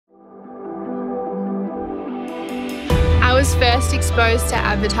was first exposed to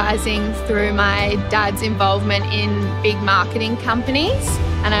advertising through my dad's involvement in big marketing companies,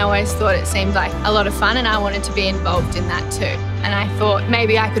 and I always thought it seemed like a lot of fun and I wanted to be involved in that too. And I thought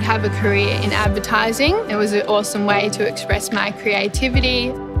maybe I could have a career in advertising. It was an awesome way to express my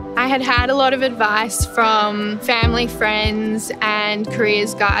creativity. I had had a lot of advice from family, friends and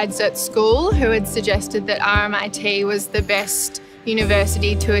careers guides at school who had suggested that RMIT was the best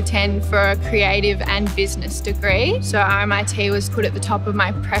university to attend for a creative and business degree. So RMIT was put at the top of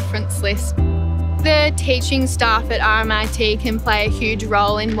my preference list. The teaching staff at RMIT can play a huge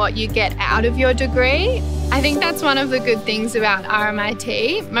role in what you get out of your degree. I think that's one of the good things about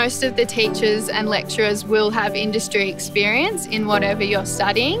RMIT. Most of the teachers and lecturers will have industry experience in whatever you're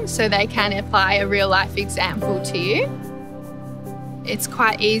studying, so they can apply a real-life example to you. It's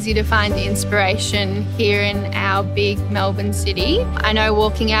quite easy to find inspiration here in our big Melbourne city. I know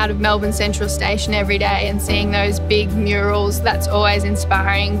walking out of Melbourne Central Station every day and seeing those big murals, that's always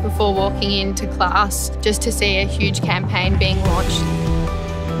inspiring before walking into class, just to see a huge campaign being launched.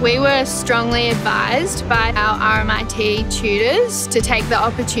 We were strongly advised by our RMIT tutors to take the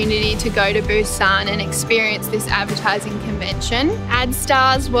opportunity to go to Busan and experience this advertising convention.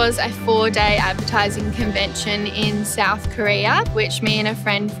 AdStars was a 4-day advertising convention in South Korea, which me and a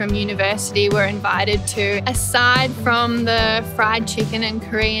friend from university were invited to. Aside from the fried chicken and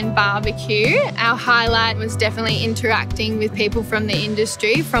Korean barbecue, our highlight was definitely interacting with people from the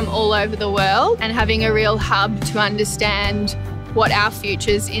industry from all over the world and having a real hub to understand what our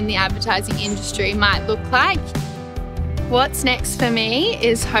futures in the advertising industry might look like. What's next for me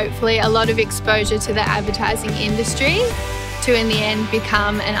is hopefully a lot of exposure to the advertising industry to in the end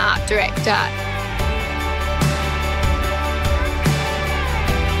become an art director.